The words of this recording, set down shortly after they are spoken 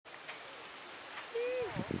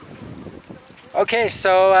Okay,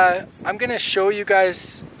 so I'm gonna show you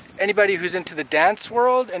guys, anybody who's into the dance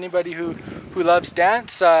world, anybody who loves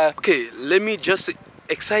dance. Okay, let me just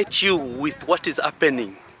excite you with what is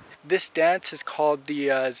happening. This dance is called the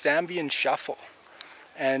Zambian Shuffle,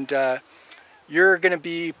 and you're gonna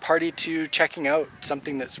be party to checking out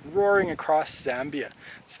something that's roaring across Zambia.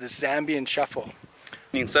 It's the Zambian Shuffle.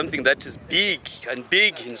 Something that is big and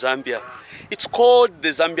big in Zambia. It's called the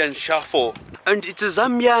Zambian Shuffle, and it's a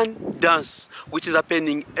Zambian dance which is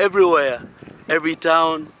happening everywhere, every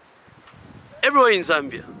town, everywhere in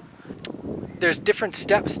Zambia. There's different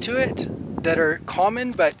steps to it that are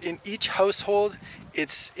common, but in each household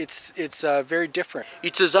it's very different.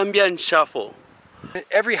 It's a Zambian Shuffle.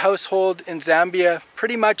 Every household in Zambia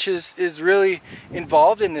pretty much is really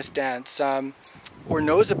involved in this dance, or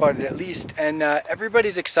knows about it at least, and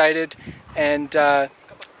everybody's excited, and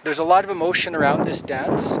there's a lot of emotion around this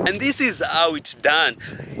dance. And this is how it's done.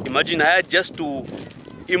 Imagine I had just to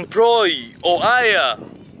employ or hire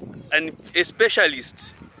a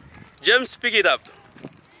specialist. James, pick it up.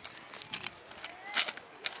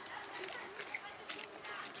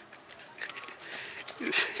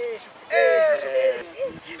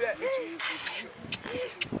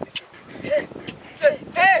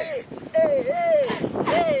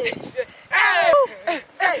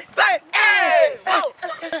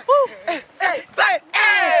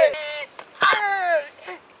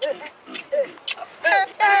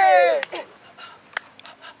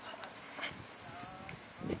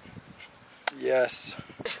 Yes.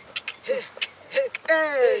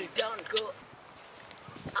 Don't go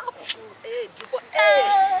up.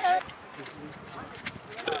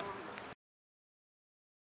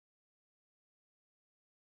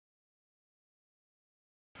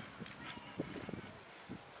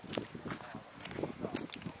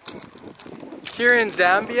 Here in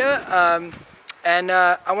Zambia, and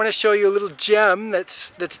I want to show you a little gem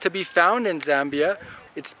that's to be found in Zambia.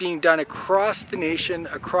 It's being done across the nation,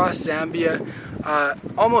 across Zambia.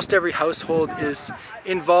 Almost every household is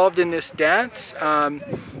involved in this dance,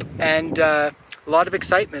 and a lot of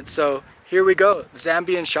excitement. So here we go,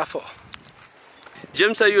 Zambian Shuffle.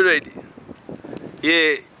 James, are you ready?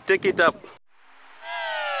 Yeah, take it up.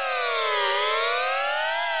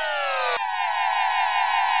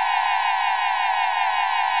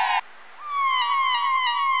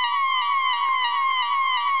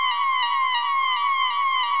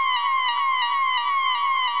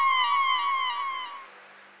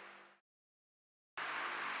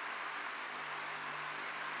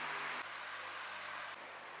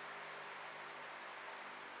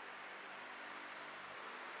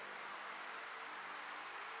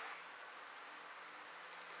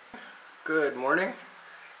 Good morning,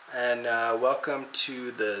 and welcome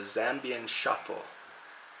to the Zambian Shuffle.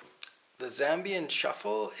 The Zambian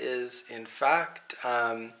Shuffle is, in fact,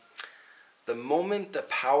 the moment the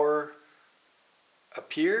power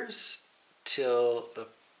appears till the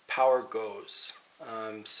power goes.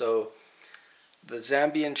 So the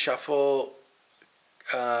Zambian Shuffle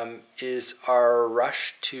is our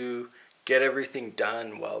rush to get everything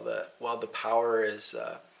done while the power is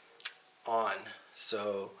on.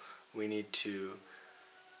 So we need to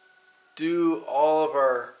do all of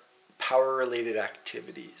our power-related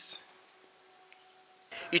activities.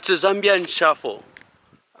 It's a Zambian Shuffle.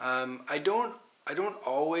 I don't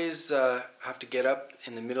always have to get up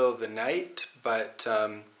in the middle of the night, but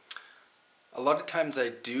a lot of times I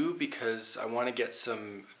do, because I want to get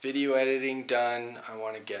some video editing done. I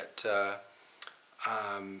want to get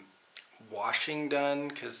washing done,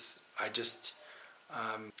 because I just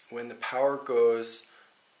when the power goes,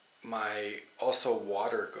 my also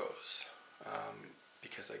water goes,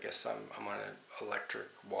 because I guess I'm on an electric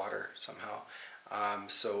water somehow.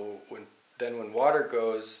 So when water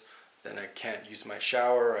goes, then I can't use my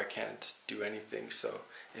shower, I can't do anything. So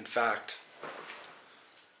in fact,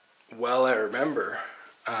 well, I remember,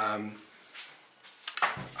 I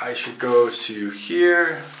should go to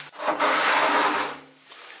here.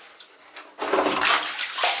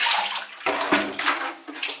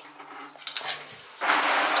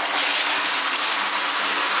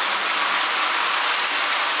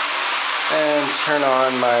 And turn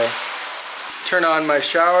on my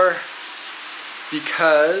shower,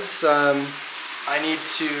 because I need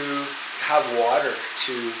to have water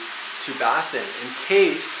to bath in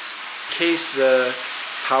case the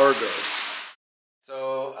power goes.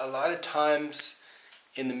 So a lot of times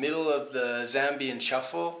in the middle of the Zambian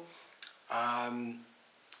Shuffle,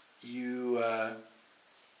 you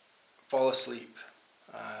fall asleep,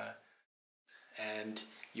 and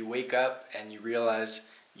you wake up and you realize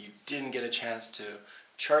you didn't get a chance to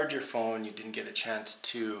charge your phone, you didn't get a chance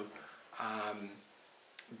to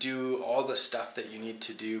do all the stuff that you need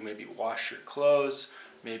to do, maybe wash your clothes,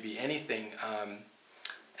 maybe anything,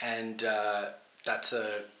 and that's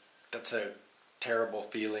a terrible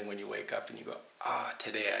feeling when you wake up and you go,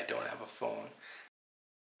 today I don't have a phone.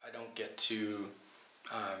 I don't get to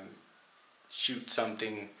shoot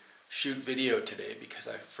video today because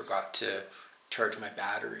I forgot to charge my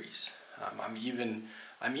batteries.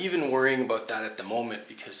 I'm even worrying about that at the moment,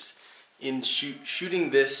 because in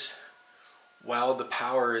shooting this while the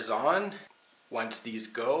power is on, once these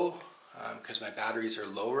go, because my batteries are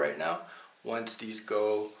low right now, once these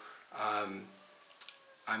go, I'm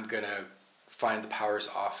gonna find the power's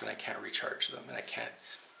off and I can't recharge them, and I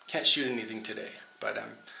can't shoot anything today. But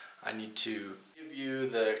I need to give you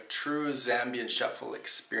the true Zambian shuffle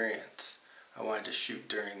experience I wanted to shoot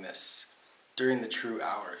during the true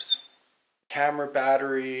hours. Camera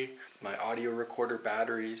battery, my audio recorder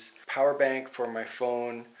batteries, power bank for my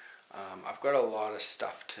phone. I've got a lot of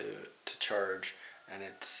stuff to charge, and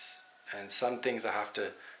some things I have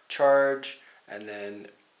to charge and then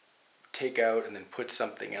take out and then put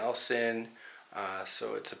something else in.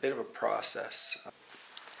 So it's a bit of a process.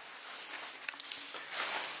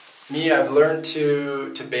 Me, I've learned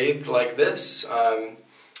to bathe like this,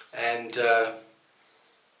 and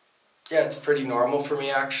yeah, it's pretty normal for me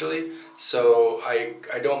actually. So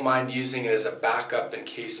I don't mind using it as a backup in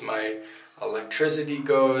case my electricity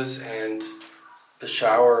goes and the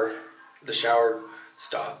shower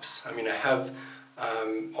stops. I mean, I have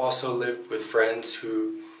also lived with friends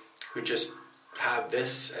who just have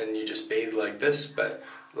this and you just bathe like this, but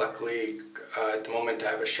luckily at the moment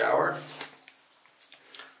I have a shower.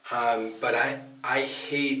 But I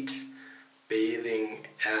hate bathing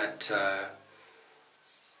at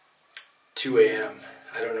 2 a.m.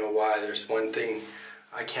 I don't know why. There's one thing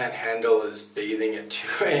I can't handle is bathing at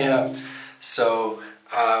 2 a.m. So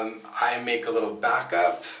I make a little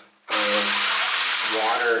backup of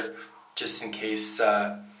water just in case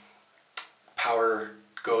power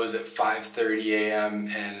goes at 5:30 a.m.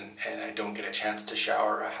 and I don't get a chance to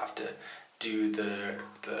shower. I have to do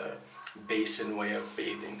the basin way of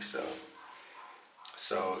bathing. So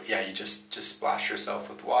yeah, you just splash yourself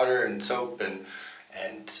with water and soap, and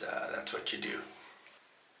that's what you do.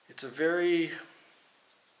 It's a very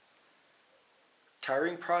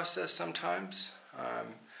tiring process sometimes.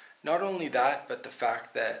 Not only that, but the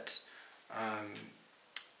fact that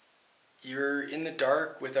you're in the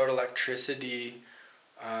dark without electricity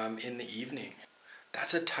in the evening.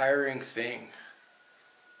 That's a tiring thing.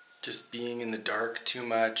 Just being in the dark too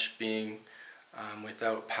much, being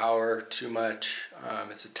without power too much,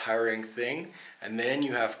 it's a tiring thing. And then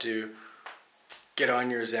you have to get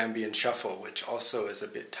on your Zambian shuffle, which also is a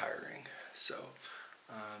bit tiring. So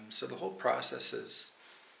the whole process is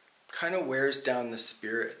kind of wears down the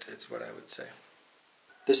spirit, is what I would say.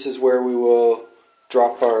 This is where we will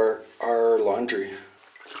drop our laundry.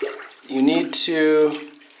 You need to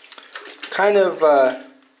kind of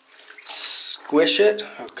squish it.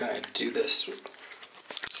 How can I do this?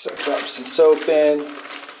 So drop some soap in.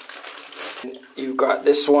 You've got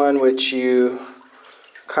this one which you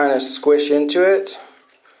kind of squish into it,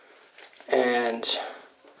 and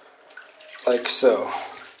like so.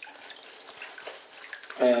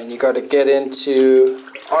 And you got to get into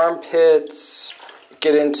armpits,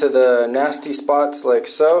 get into the nasty spots like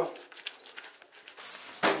so.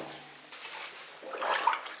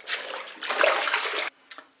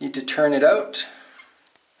 Need to turn it out.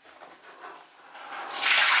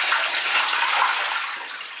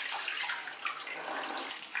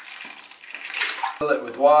 Fill it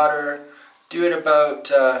with water. Do it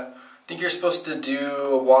about, I think you're supposed to do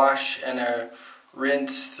a wash and a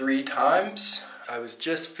rinse 3 times. I was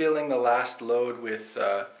just filling the last load with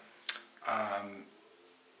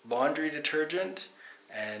laundry detergent,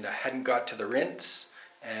 and I hadn't got to the rinse,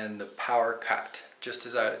 and the power cut. Just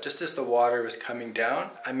as the water was coming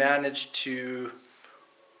down, I managed to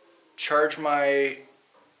charge my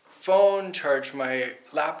phone, charge my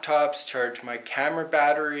laptops, charge my camera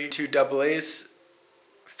battery. 2 AA's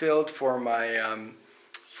filled for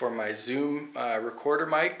my Zoom recorder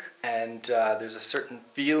mic, and there's a certain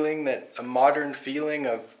feeling, a modern feeling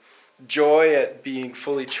of joy at being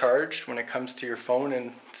fully charged when it comes to your phone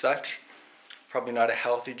and such. Probably not a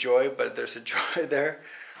healthy joy, but there's a joy there.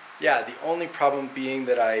 Yeah, the only problem being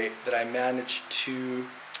that I managed to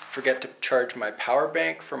forget to charge my power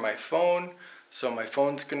bank for my phone, so my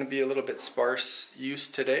phone's going to be a little bit sparse use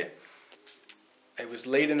today. It was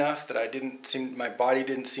late enough that my body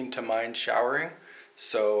didn't seem to mind showering,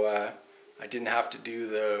 so I didn't have to do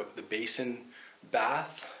the basin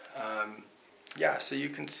bath. yeah, so you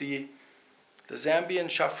can see the Zambian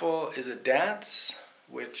shuffle is a dance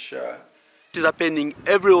which It is happening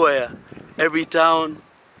everywhere, every town,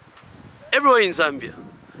 everywhere in Zambia.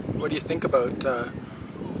 what do you think about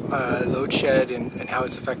load shed and how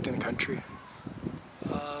it's affecting the country?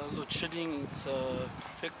 Load shedding is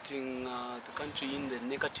affecting the country in the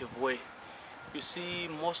negative way. You see,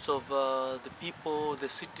 most of the people, the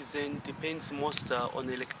citizen, depends most on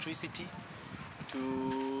electricity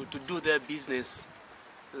to do their business.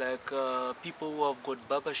 Like people who have got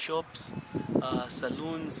barber shops,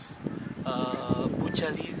 saloons,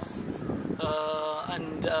 butcheries,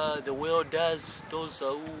 and the welders, those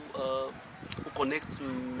who connect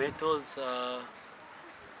metals,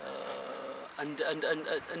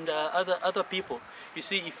 and other people. You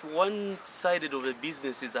see, if one side of the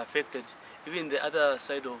business is affected, even the other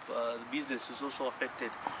side of the business is also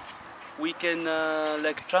affected. We can,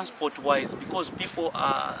 like transport-wise, because people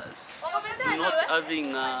are not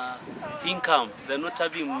having income, they're not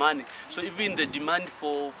having money. So even the demand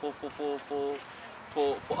for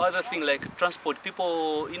other things like transport,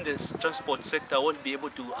 people in the transport sector won't be able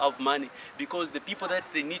to have money because the people that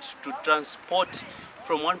they need to transport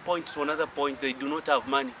from one point to another point, they do not have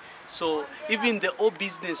money. So even the whole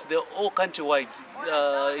business, the whole countrywide,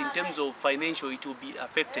 in terms of financial, it will be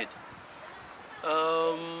affected.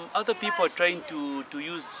 Other people are trying to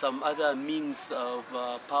use some other means of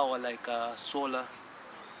power like solar,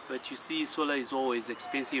 but you see solar is always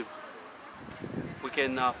expensive. We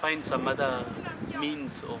can find some other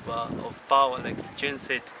means of power like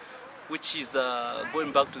genset, which is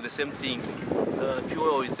going back to the same thing.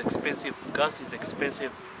 Fuel is expensive, gas is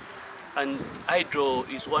expensive, and hydro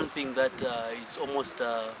is one thing that is almost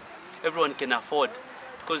everyone can afford,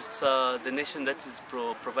 because it's the nation that is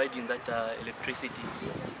providing that electricity.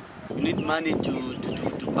 You need money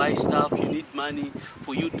to buy stuff, you need money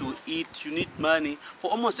for you to eat, you need money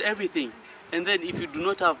for almost everything. And then if you do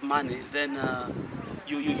not have money, then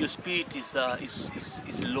your spirit is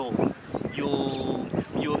low.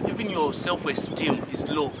 Even your self-esteem is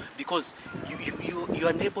low, because you are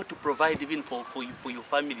unable to provide even for your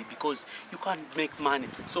family, because you can't make money.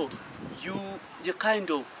 So you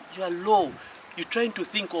are low. You're trying to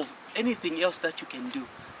think of anything else that you can do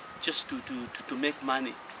just to make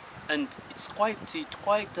money, and it's quite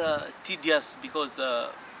tedious, because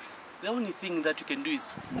the only thing that you can do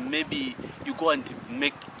is maybe you go and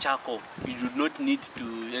make charcoal. You do not need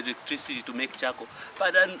electricity to make charcoal,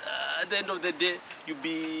 but then at the end of the day you'll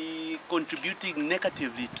be contributing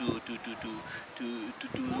negatively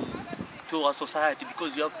to our society,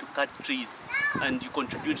 because you have to cut trees and you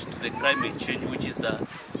contribute to the climate change, which is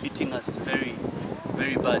hitting us very,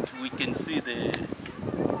 very bad. We can see the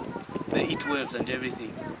heat waves and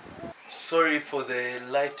everything. Sorry for the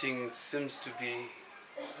lighting, seems to be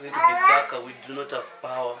a little bit darker. We do not have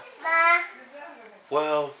power.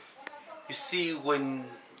 Well, you see, when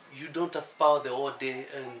you don't have power the whole day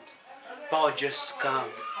and power just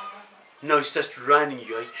comes, now it's just running.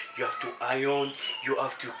 You have to iron, you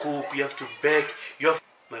have to cook, you have to bake.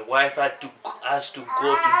 My wife had to ask to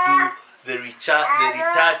go to do the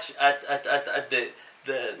retouch at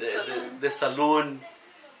the salon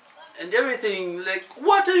and everything. Like,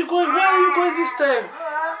 what are you going? Where are you going this time?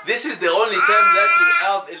 This is the only time that you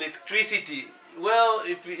have electricity. Well,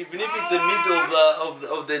 even if it's the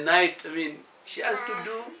middle of the night, I mean, she has to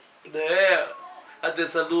do the hair at the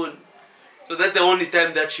salon. So that's the only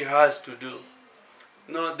time that she has to do.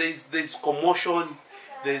 No, there's commotion.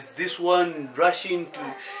 There's this one rushing to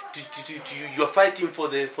you're fighting for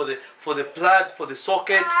the plug, for the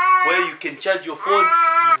socket where you can charge your phone.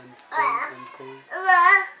 And call.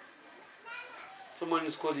 Someone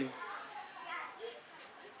is calling.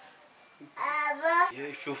 Yeah,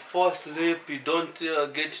 if you fall asleep, you don't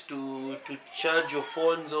get to charge your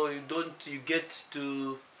phones, or you get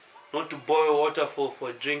to not to boil water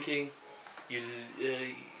for drinking. You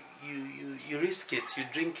risk it. You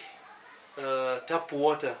drink tap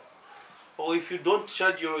water, or if you don't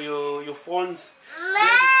charge your phones,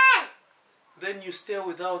 then you stay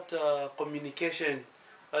without communication,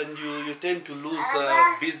 and you tend to lose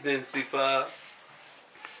business. If a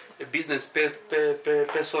business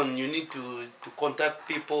person, you need to contact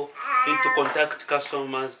people, need to contact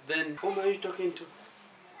customers. Then whom are you talking to?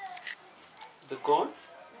 The gone?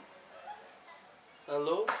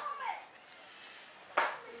 Hello?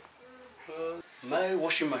 My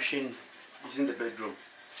washing machine is in the bedroom,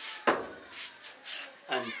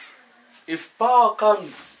 and if power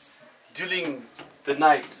comes during the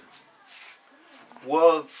night,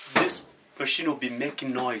 well, this machine will be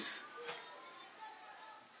making noise,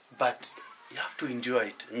 but you have to enjoy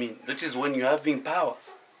it. I mean, that is when you're having power.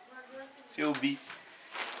 So you'll be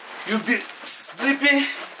sleeping,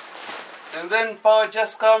 and then power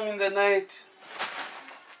just come in the night.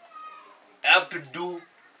 You have to do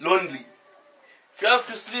laundry. If you have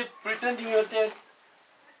to sleep pretending you're dead,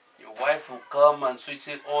 your wife will come and switch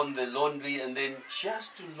it on the laundry, and then she has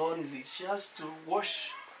to laundry, she has to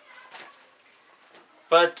wash.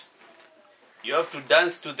 But you have to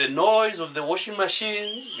dance to the noise of the washing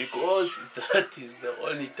machine, because that is the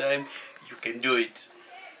only time you can do it.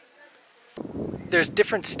 There's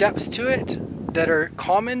different steps to it that are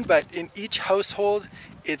common, but in each household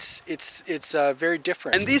it's very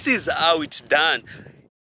different. And this is how it's done.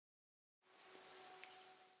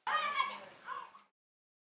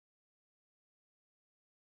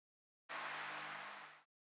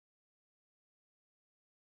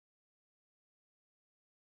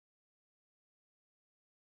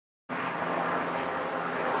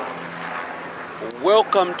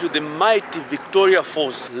 Welcome to the mighty Victoria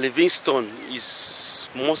Falls. Livingstone is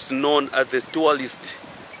most known as the tourist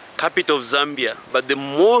capital of Zambia, but the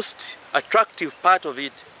most attractive part of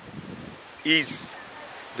it is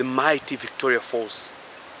the mighty Victoria Falls.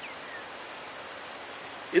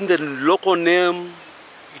 In the local name,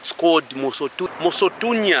 it's called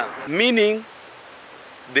Mosotunya, meaning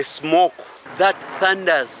the smoke that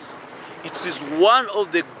thunders. It is one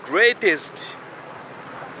of the greatest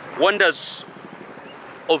wonders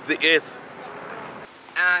of the earth.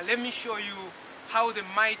 Let me show you how the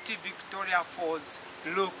mighty Victoria Falls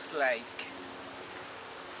looks like.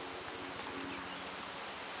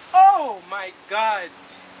 Oh my God!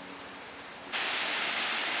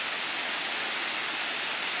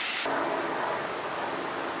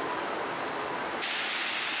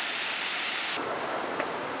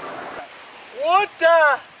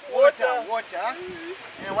 Water! Water.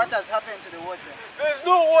 And what has happened to the water? There's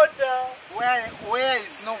no water! Where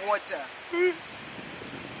is no water?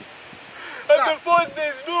 At the falls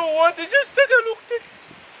there's no water, just take a look.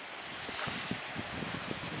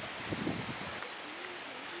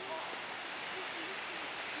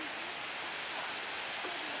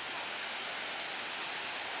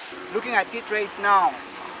 Looking at it right now,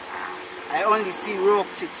 I only see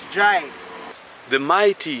rocks, it's dry. The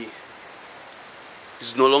mighty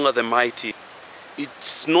is no longer the mighty.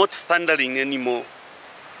 It's not thundering anymore,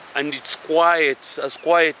 and it's quiet as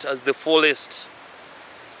the forest.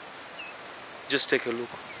 Just take a look.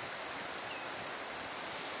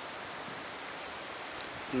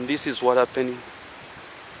 And this is what happening.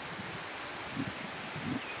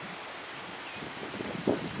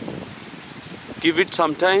 Give it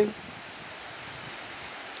some time.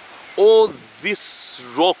 All these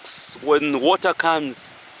rocks, when water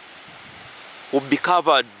comes, will be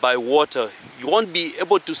covered by water. You won't be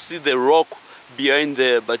able to see the rock behind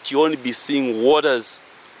there, but you won't be seeing waters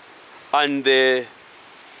and the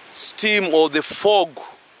steam or the fog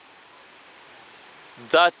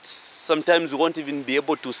that sometimes you won't even be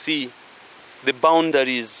able to see the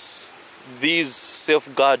boundaries, these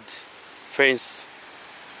safeguard fence.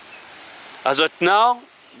 As of now,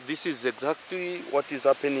 this is exactly what is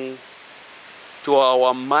happening to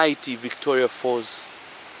our mighty Victoria Falls.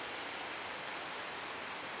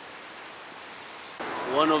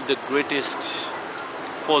 One of the greatest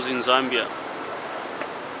falls in Zambia.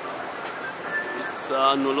 It's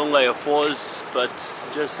no longer a falls, but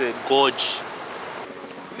just a gorge.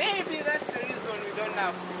 Maybe that's the reason we don't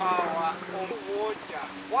have power or water.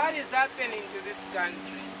 What is happening to this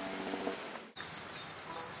country?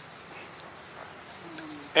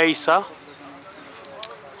 Hey, sir.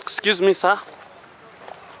 Excuse me, sir.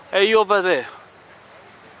 Hey, you over there.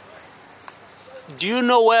 Do you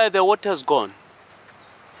know where the water's gone?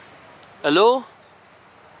 Hello?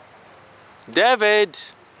 David?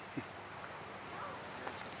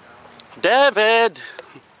 David!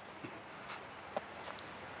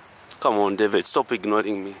 Come on, David, stop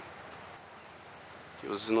ignoring me. He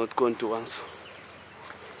was not going to answer.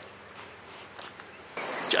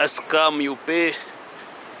 Just come, you pay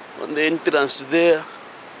on the entrance there.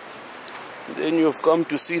 Then you've come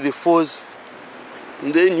to see the falls.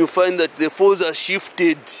 And then you find that the falls are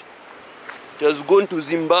shifted. It has gone to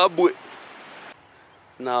Zimbabwe.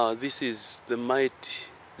 Now this is the mighty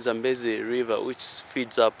Zambezi River, which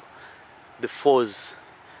feeds up the falls.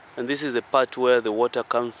 And this is the part where the water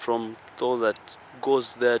comes from, all that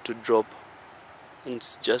goes there to drop. And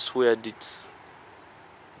it's just where it's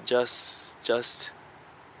just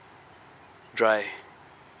dry.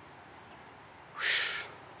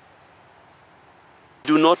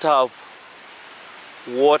 Do not have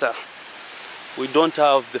water. We don't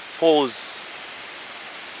have the falls.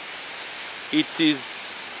 It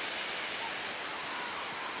is,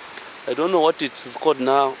 I don't know what it is called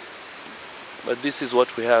now. but this is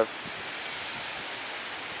what we have.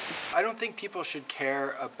 I don't think people should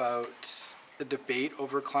care about the debate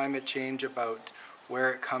over climate change, about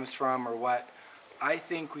where it comes from or what. I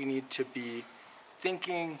think we need to be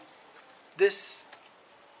thinking this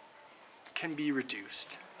can be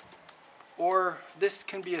reduced, or this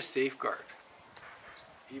can be a safeguard.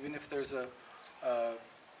 Even if there's a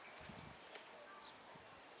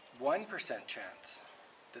 1% chance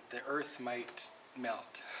that the earth might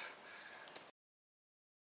melt.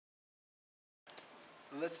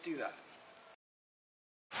 Let's do that.